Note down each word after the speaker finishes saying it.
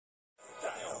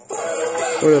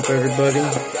What up, everybody?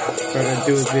 Thought I'd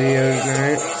do a video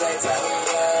tonight.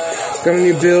 Got a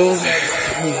new build.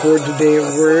 I'm bored today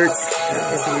at work.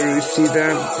 I can really see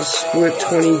that. It's a split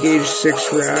 20 gauge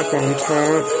 6 wrap on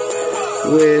top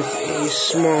with a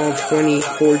small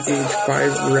 24 gauge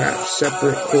 5 wrap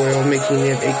separate coil, making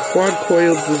it a quad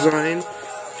coil design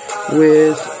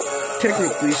with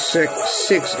technically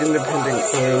six independent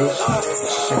coils.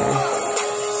 So,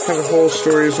 have a whole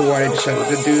story as to why I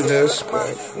decided to do this, but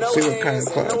let's see what kind of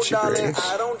cloud she brings.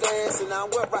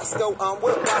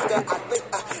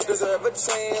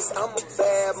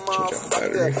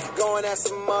 Going at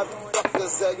some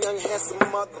motherfuckers, a young handsome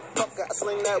motherfucker. I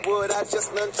sling that wood, I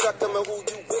just nunchuck them. And who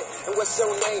you with? And what's your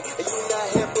name? And you not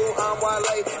him, boo, I'm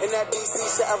Wale. And that DC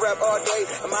shit I rap all day.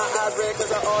 And my eyes red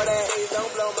cause of all that hate.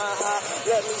 Don't blow my high,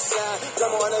 let me shine.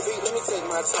 Drum on the beat, let me take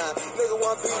my time. Nigga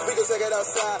want beat, we can take it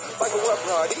outside. Like a what,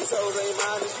 bro? These hoes ain't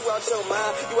mine. Is you out your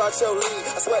mind? You out your league.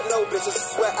 I sweat no bitches,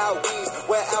 sweat out weeds.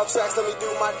 Wear out tracks, let me do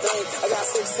my thing. I got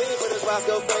 16 for this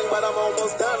Roscoe thing, but I'm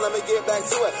almost done. Let me get back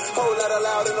to it. Whole lot of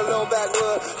loud in the low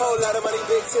backwood. Whole lot of money,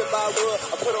 big tip I would.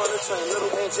 I put on the train,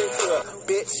 little engine cook.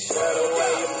 Bitch, shut the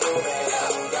way you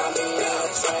moving. Got me on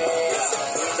the train.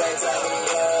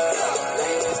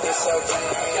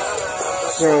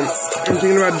 So, I'm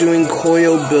thinking about doing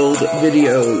coil build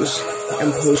videos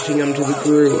and posting them to the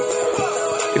group.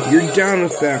 If you're down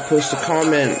with that, post a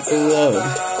comment below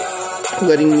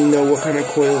letting me know what kind of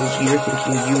coils you're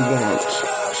thinking you want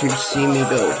to see me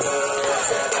build.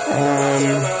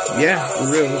 Yeah,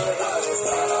 for real.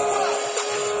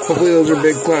 Hopefully those are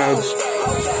big clouds.